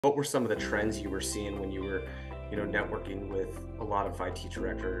What were some of the trends you were seeing when you were, networking with a lot of IT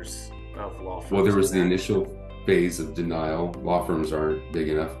directors of law Well, there firms was and the that? initial phase of denial. Law firms aren't big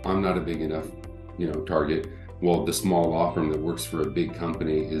enough. I'm not a big enough, target. Well, the small law firm that works for a big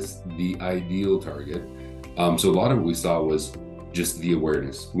company is the ideal target. So a lot of what we saw was just the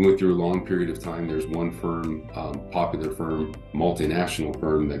awareness. We went through a long period of time. There's one firm, popular firm, multinational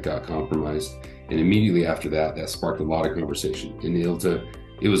firm that got compromised. And immediately after that, that sparked a lot of conversation. And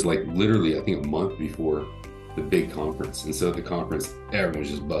it was like literally, I think, a month before the big conference. And so at the conference, everyone was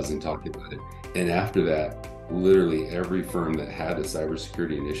just buzzing talking about it. And after that, literally every firm that had a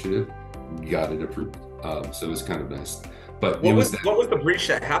cybersecurity initiative got it approved. So it was kind of nice. But it What was was what was the breach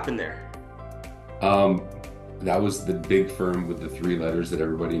that happened there? um, that was the big firm with the three letters that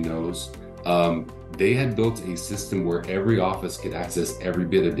everybody knows. They had built a system where every office could access every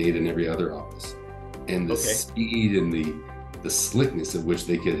bit of data in every other office. And the Okay. speed and the slickness at which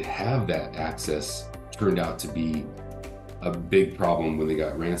they could have that access turned out to be a big problem when they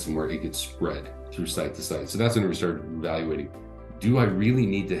got ransomware. It could spread through site to site. So that's when we started evaluating, do I really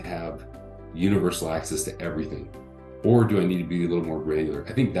need to have universal access to everything? Or do I need to be a little more granular?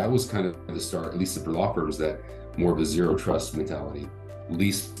 I think that was kind of the start, at least for law firms, that more of a zero trust mentality,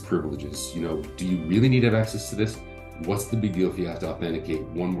 least privileges. Do you really need to have access to this? What's the big deal if you have to authenticate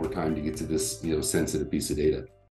one more time to get to this, sensitive piece of data?